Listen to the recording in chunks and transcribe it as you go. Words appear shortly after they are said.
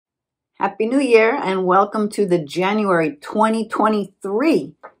Happy New Year and welcome to the January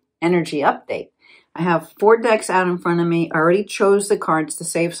 2023 Energy Update. I have 4 decks out in front of me. I already chose the cards to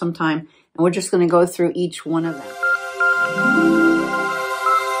save some time, and we're just going to go through each one of them.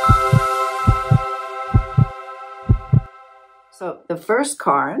 So the first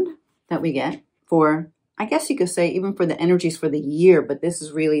card that we get for, I guess you could say even for the energies for the year, but this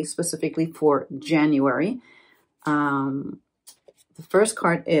is really specifically for January. The first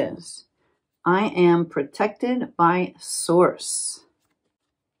card is, I am protected by Source.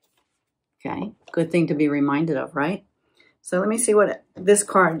 Okay, good thing to be reminded of, right? So let me see what this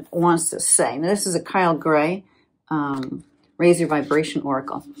card wants to say. Now, this is a Kyle Gray Raise Your Vibration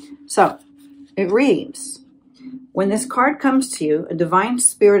Oracle. So it reads, when this card comes to you, a divine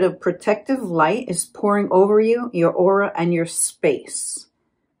spirit of protective light is pouring over you, your aura, and your space.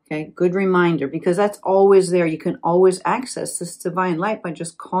 Okay, good reminder, because that's always there. You can always access this divine light by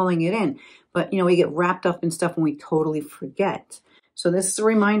just calling it in. But, we get wrapped up in stuff and we totally forget. So this is a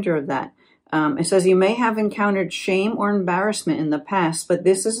reminder of that. It says you may have encountered shame or embarrassment in the past, but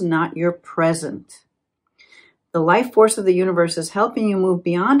this is not your present. The life force of the universe is helping you move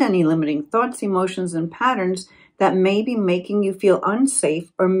beyond any limiting thoughts, emotions, and patterns that may be making you feel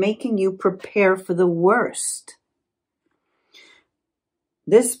unsafe or making you prepare for the worst.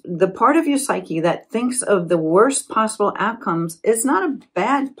 The part of your psyche that thinks of the worst possible outcomes is not a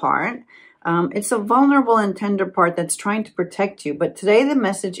bad part. It's a vulnerable and tender part that's trying to protect you. But today the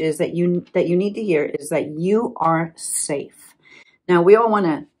message is that you need to hear is that you are safe. Now we all want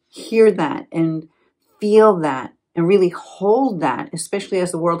to hear that and feel that and really hold that, especially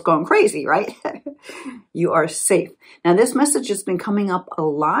as the world's going crazy, right? You are safe. Now this message has been coming up a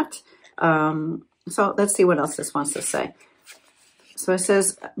lot. So let's see what else this wants to say. So it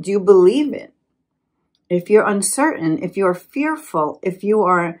says, do you believe it? If you're uncertain, if you're fearful, if you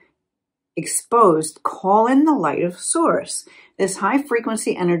are exposed, call in the light of Source. This high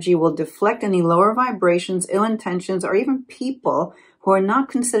frequency energy will deflect any lower vibrations, ill intentions, or even people who are not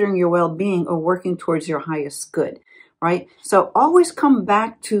considering your well-being or working towards your highest good, right? So always come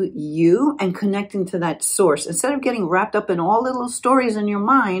back to you and connecting to that source. Instead of getting wrapped up in all little stories in your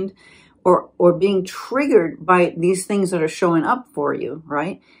mind or being triggered by these things that are showing up for you,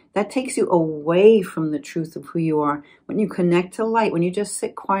 right? That takes you away from the truth of who you are. When you connect to light, when you just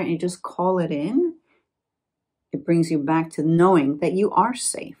sit quiet and you just call it in, it brings you back to knowing that you are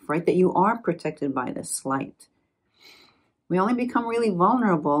safe, right? That you are protected by this light. We only become really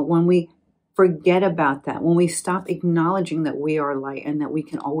vulnerable when we forget about that, when we stop acknowledging that we are light and that we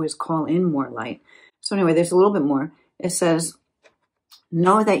can always call in more light. So anyway, there's a little bit more. It says,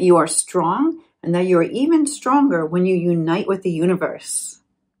 know that you are strong and that you are even stronger when you unite with the universe.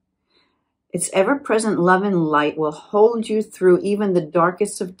 Its ever-present love and light will hold you through even the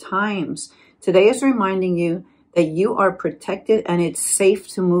darkest of times. Today is reminding you that you are protected and it's safe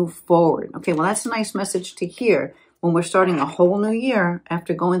to move forward. Okay, well, that's a nice message to hear when we're starting a whole new year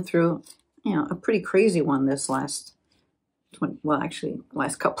after going through, a pretty crazy one this last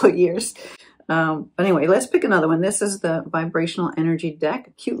couple of years. But anyway, let's pick another one. This is the Vibrational Energy deck,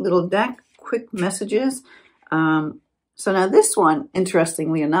 a cute little deck, quick messages. So now this one,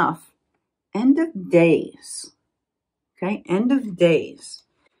 interestingly enough, end of days. Okay, end of days.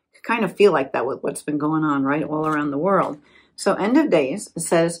 You kind of feel like that with what's been going on, right, all around the world. So end of days, it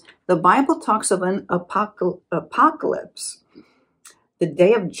says, the Bible talks of an apocalypse, the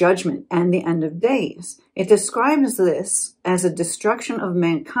day of judgment and the end of days. It describes this as a destruction of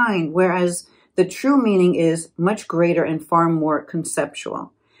mankind, whereas the true meaning is much greater and far more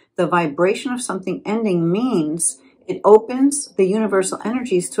conceptual. The vibration of something ending means it opens the universal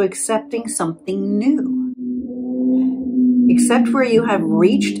energies to accepting something new. Accept where you have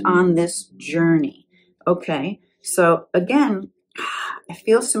reached on this journey. Okay, so again, it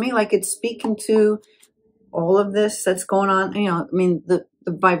feels to me like it's speaking to all of this that's going on. The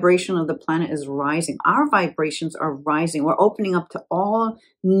vibration of the planet is rising. Our vibrations are rising. We're opening up to all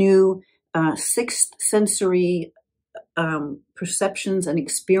new sixth sensory perceptions and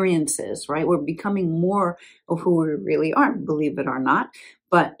experiences, right? We're becoming more of who we really are, believe it or not.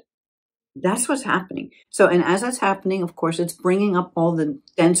 But that's what's happening. So, and as that's happening, of course, it's bringing up all the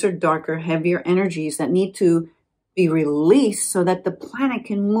denser, darker, heavier energies that need to be released so that the planet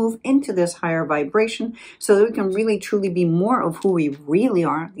can move into this higher vibration so that we can really truly be more of who we really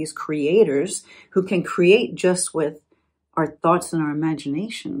are, these creators who can create just with our thoughts and our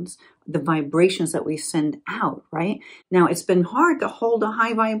imaginations, the vibrations that we send out, right? Now, it's been hard to hold a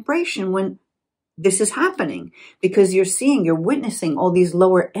high vibration when this is happening because you're witnessing all these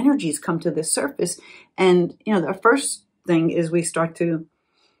lower energies come to the surface. And, the first thing is we start to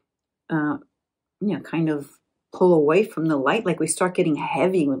kind of pull away from the light, like we start getting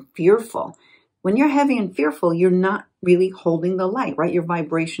heavy and fearful. When you're heavy and fearful, you're not really holding the light, right? Your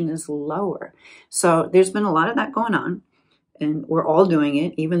vibration is lower. So there's been a lot of that going on, and we're all doing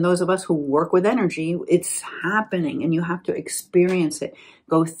it. Even those of us who work with energy, it's happening, and you have to experience it,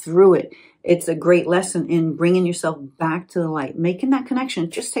 go through it. It's a great lesson in bringing yourself back to the light. Making that connection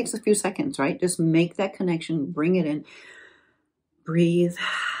just takes a few seconds, right? Just make that connection, bring it in, breathe,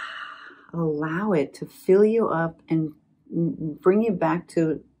 allow it to fill you up and bring you back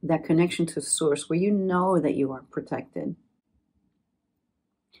to that connection to source where you know that you are protected.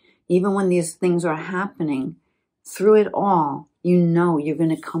 Even when these things are happening, through it all, you know you're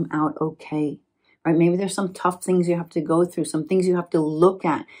going to come out okay. Right? Maybe there's some tough things you have to go through, some things you have to look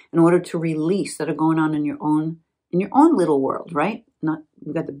at in order to release that are going on in your own little world, right?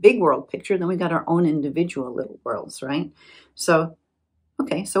 We've got the big world picture, then we got our own individual little worlds, right? So,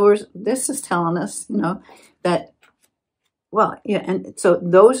 okay, so this is telling us, that, well, yeah, and so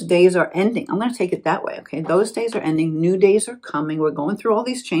those days are ending. I'm going to take it that way, okay? Those days are ending. New days are coming. We're going through all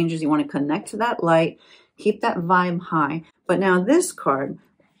these changes. You want to connect to that light, keep that vibe high. But now this card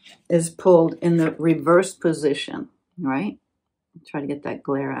is pulled in the reverse position, right? Try to get that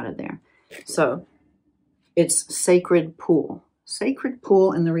glare out of there. So it's Sacred Pool. Sacred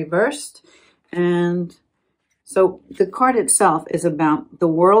Pool in the reversed. And so the card itself is about the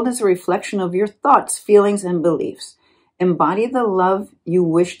world is a reflection of your thoughts, feelings, and beliefs. Embody the love you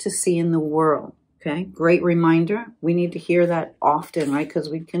wish to see in the world. Okay, great reminder. We need to hear that often, right? Because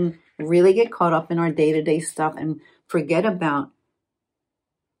we can really get caught up in our day-to-day stuff and forget about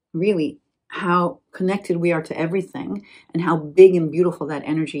really how connected we are to everything and how big and beautiful that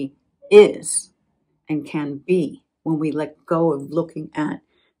energy is and can be when we let go of looking at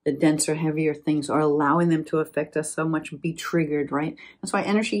the denser, heavier things or allowing them to affect us so much, be triggered, right? That's why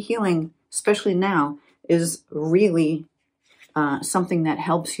energy healing, especially now, is really something that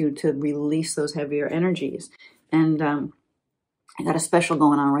helps you to release those heavier energies. And I got a special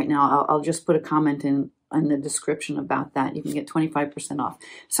going on right now. I'll just put a comment in the description about that. You can get 25% off.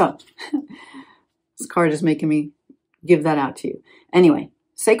 So this card is making me give that out to you. Anyway,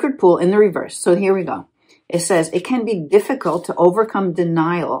 Sacred Pool in the reverse. So here we go. It says, it can be difficult to overcome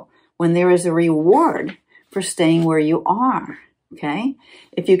denial when there is a reward for staying where you are. Okay?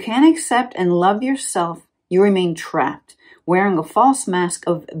 If you can't accept and love yourself, you remain trapped, wearing a false mask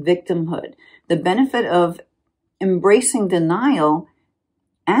of victimhood. The benefit of embracing denial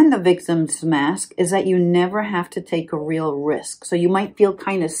and the victim's mask is that you never have to take a real risk. So you might feel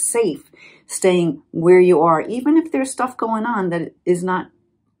kind of safe staying where you are, even if there's stuff going on that is not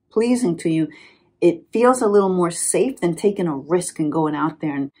pleasing to you. It feels a little more safe than taking a risk and going out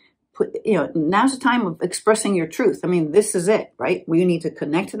there and now's the time of expressing your truth. I mean, this is it, right? We need to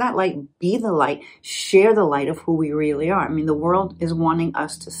connect to that light, be the light, share the light of who we really are. I mean, the world is wanting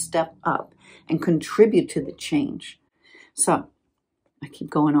us to step up and contribute to the change. So I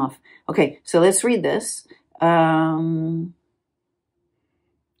keep going off. Okay, so let's read this. Okay,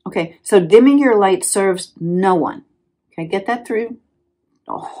 so dimming your light serves no one. Okay, get that through.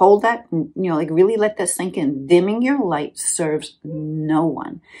 Hold that, really let that sink in. Dimming your light serves no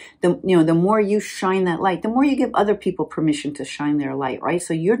one. The more you shine that light, the more you give other people permission to shine their light, right?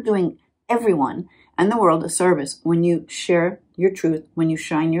 So you're doing everyone and the world a service when you share your truth, when you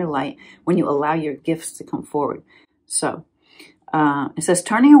shine your light, when you allow your gifts to come forward. So it says,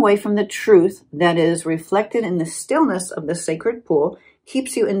 turning away from the truth that is reflected in the stillness of the sacred pool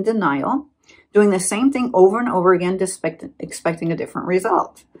keeps you in denial, doing the same thing over and over again, expecting a different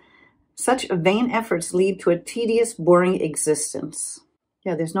result. Such vain efforts lead to a tedious, boring existence.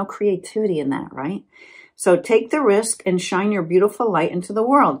 Yeah, there's no creativity in that, right? So take the risk and shine your beautiful light into the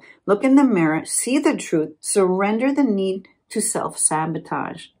world. Look in the mirror, see the truth, surrender the need to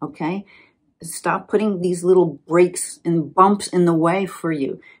self-sabotage, okay? Stop putting these little breaks and bumps in the way for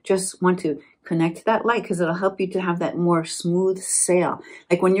you. Just want to connect to that light because it'll help you to have that more smooth sail.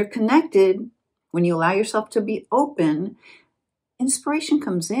 Like when you're connected, when you allow yourself to be open, inspiration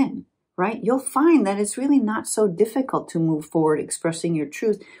comes in, right? You'll find that it's really not so difficult to move forward expressing your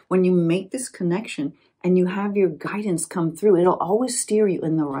truth when you make this connection and you have your guidance come through. It'll always steer you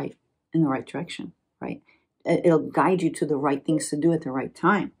in the right direction, right? It'll guide you to the right things to do at the right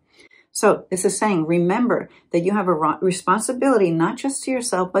time. So this is saying, remember that you have a responsibility not just to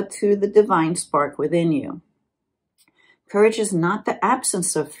yourself, but to the divine spark within you. Courage is not the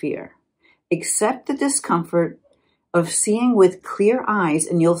absence of fear. Accept the discomfort of seeing with clear eyes,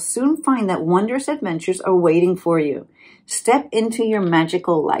 and you'll soon find that wondrous adventures are waiting for you. Step into your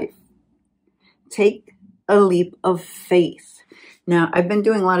magical life. Take a leap of faith. Now, I've been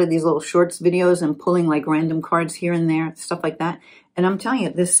doing a lot of these little shorts videos and pulling like random cards here and there, stuff like that. And I'm telling you,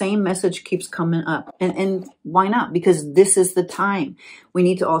 the same message keeps coming up. And why not? Because this is the time. We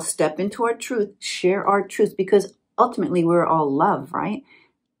need to all step into our truth, share our truth, because ultimately we're all love, right?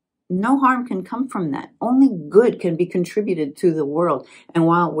 No harm can come from that. Only good can be contributed to the world. And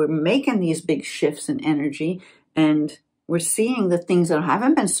while we're making these big shifts in energy and we're seeing the things that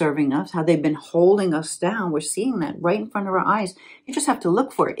haven't been serving us, how they've been holding us down, we're seeing that right in front of our eyes. You just have to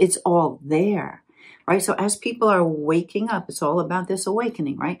look for it. It's all there, right? So as people are waking up, it's all about this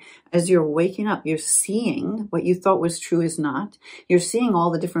awakening, right? As you're waking up, you're seeing what you thought was true is not. You're seeing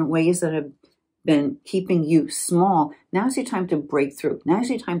all the different ways that have been keeping you small. Now's your time to break through. Now's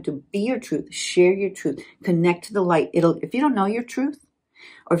your time to be your truth, share your truth, connect to the light. If you don't know your truth,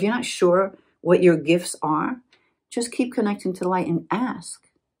 or if you're not sure what your gifts are, just keep connecting to the light and ask,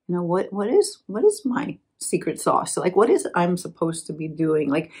 what is my secret sauce? Like, what is it I'm supposed to be doing?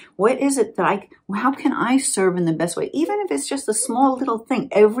 Like, what is it that how can I serve in the best way? Even if it's just a small little thing,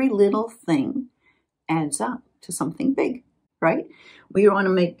 every little thing adds up to something big, right? We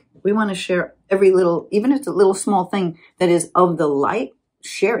want to share every little, even if it's a little small thing that is of the light,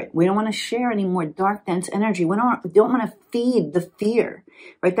 share it. We don't want to share any more dark, dense energy. We don't want to feed the fear,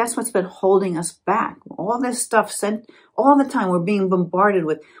 right? That's what's been holding us back. All this stuff sent all the time. We're being bombarded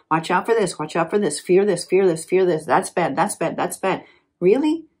with, watch out for this, fear this, fear this, fear this. That's bad, that's bad, that's bad.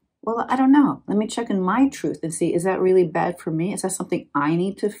 Really? Well, I don't know. Let me check in my truth and see, is that really bad for me? Is that something I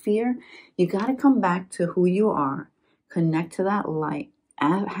need to fear? You got to come back to who you are, connect to that light,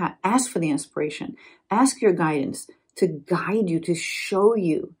 ask for the inspiration, ask your guidance to guide you, to show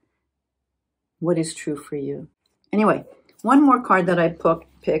you what is true for you. Anyway, one more card that I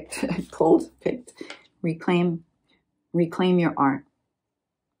picked, reclaim your art.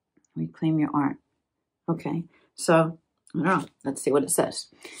 Reclaim your art. Okay, so, I don't know, let's see what it says.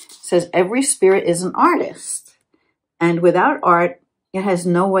 It says, every spirit is an artist, and without art, it has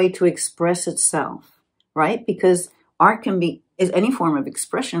no way to express itself, right? Because art is any form of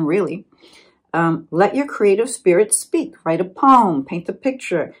expression, really. Let your creative spirit speak. Write a poem, paint a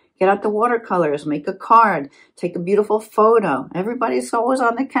picture, get out the watercolors, make a card, take a beautiful photo. Everybody's always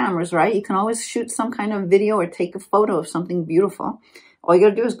on the cameras, right? You can always shoot some kind of video or take a photo of something beautiful. All you got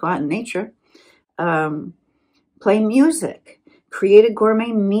to do is go out in nature. Play music, create a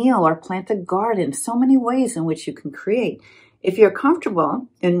gourmet meal, or plant a garden. So many ways in which you can create. If you're comfortable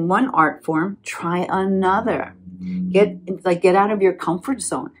in one art form, try another. Get out of your comfort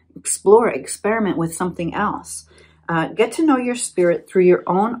zone. Explore, experiment with something else. Get to know your spirit through your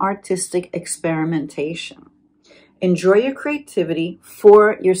own artistic experimentation. Enjoy your creativity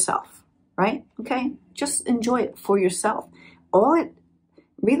for yourself, right? Okay, just enjoy it for yourself. What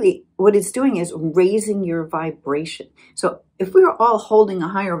it's doing is raising your vibration. So if we are all holding a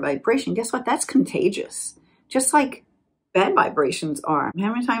higher vibration, guess what? That's contagious. Just like bad vibrations are.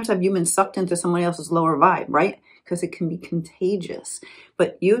 How many times have you been sucked into somebody else's lower vibe, right? Because it can be contagious.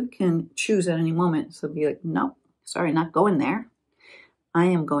 But you can choose at any moment. So be like, no, sorry, not going there. I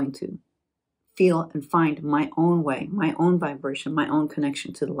am going to feel and find my own way, my own vibration, my own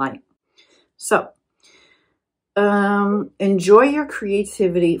connection to the light. So enjoy your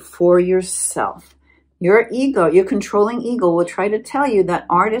creativity for yourself. Your ego, your controlling ego, will try to tell you that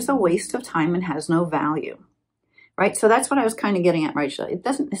art is a waste of time and has no value. Right? So that's what I was kind of getting at, right? It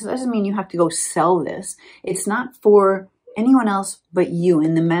doesn't mean you have to go sell this. It's not for anyone else but you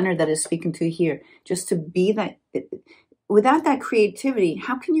in the manner that is speaking to here. Just to be that. Without that creativity,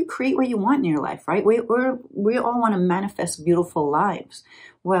 how can you create what you want in your life, right? We all want to manifest beautiful lives.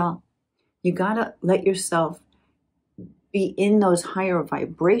 Well, you got to let yourself be in those higher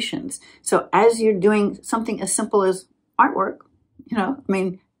vibrations. So as you're doing something as simple as artwork,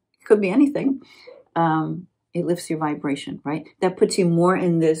 it could be anything. It lifts your vibration, right? That puts you more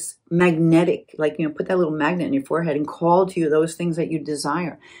in this magnetic, put that little magnet in your forehead and call to you those things that you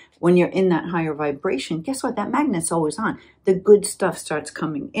desire. When you're in that higher vibration, guess what? That magnet's always on. The good stuff starts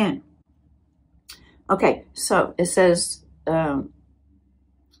coming in. Okay, so it says,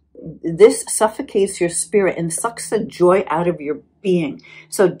 this suffocates your spirit and sucks the joy out of your being.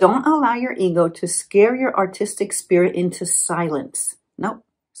 So don't allow your ego to scare your artistic spirit into silence. Nope,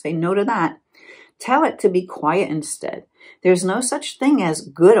 say no to that. Tell it to be quiet instead. There's no such thing as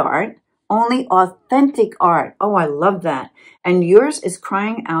good art, only authentic art. Oh, I love that. And yours is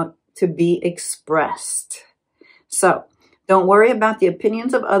crying out to be expressed. So don't worry about the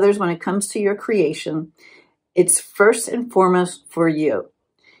opinions of others when it comes to your creation. It's first and foremost for you.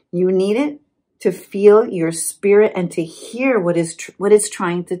 You need it to feel your spirit and to hear what it's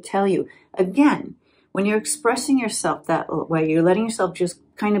trying to tell you. Again, when you're expressing yourself that way, you're letting yourself just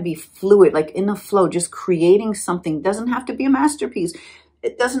kind of be fluid, like in the flow, just creating something. It doesn't have to be a masterpiece.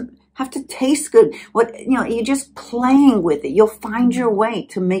 It doesn't have to taste good. You're just playing with it. You'll find your way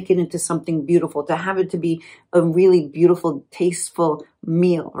to make it into something beautiful, to have it to be a really beautiful, tasteful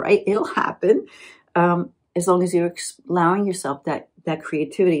meal, right? It'll happen as long as you're allowing yourself that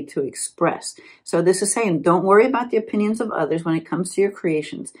creativity to express. So this is saying, don't worry about the opinions of others when it comes to your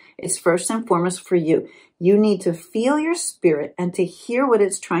creations. It's first and foremost for you. You need to feel your spirit and to hear what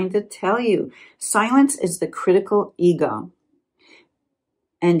it's trying to tell you. Silence is the critical ego.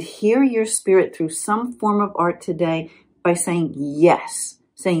 And hear your spirit through some form of art today by saying yes.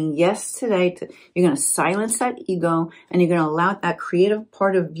 Saying yes today. You're going to silence that ego, and you're going to allow that creative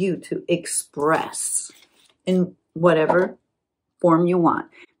part of you to express in whatever form you want.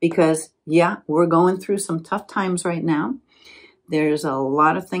 Because, yeah, we're going through some tough times right now. There's a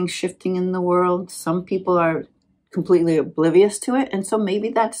lot of things shifting in the world. Some people are completely oblivious to it, and so maybe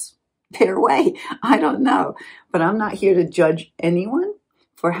that's their way. I don't know. But I'm not here to judge anyone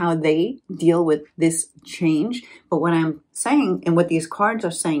for how they deal with this change. But what I'm saying, and what these cards are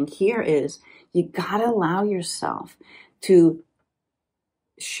saying here, is you gotta allow yourself to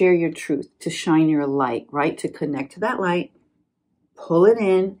share your truth, to shine your light, right? To connect to that light, pull it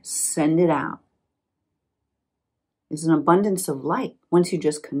in, send it out. There's an abundance of light once you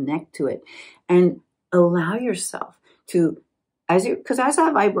just connect to it. And allow yourself to, because as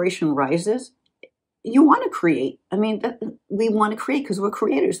that vibration rises, you want to create. I mean, we want to create because we're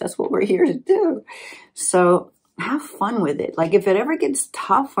creators. That's what we're here to do. So have fun with it. Like if it ever gets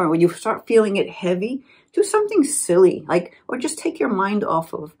tough, or when you start feeling it heavy, do something silly, or just take your mind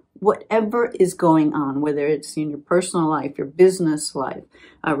off of whatever is going on, whether it's in your personal life, your business life,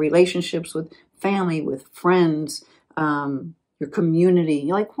 relationships with family, with friends, your community,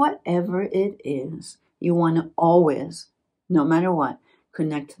 whatever it is, you want to always, no matter what,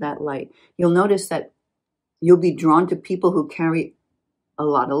 connect to that light. You'll notice that you'll be drawn to people who carry a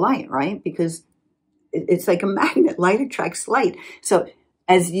lot of light, right? Because it's like a magnet. Light attracts light. So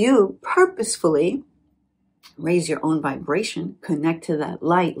as you purposefully raise your own vibration, connect to that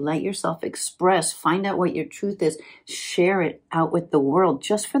light, let yourself express, find out what your truth is, share it out with the world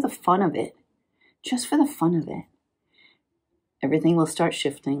just for the fun of it. Just for the fun of it. Everything will start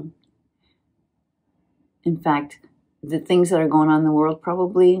shifting. In fact, the things that are going on in the world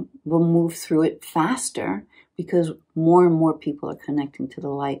probably will move through it faster because more and more people are connecting to the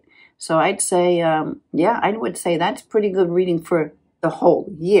light. So I'd say, I would say that's pretty good reading for the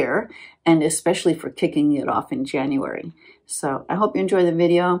whole year, and especially for kicking it off in January. So I hope you enjoy the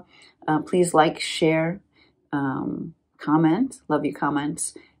video. Please like, share, comment. Love your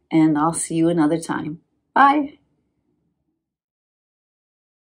comments. And I'll see you another time. Bye.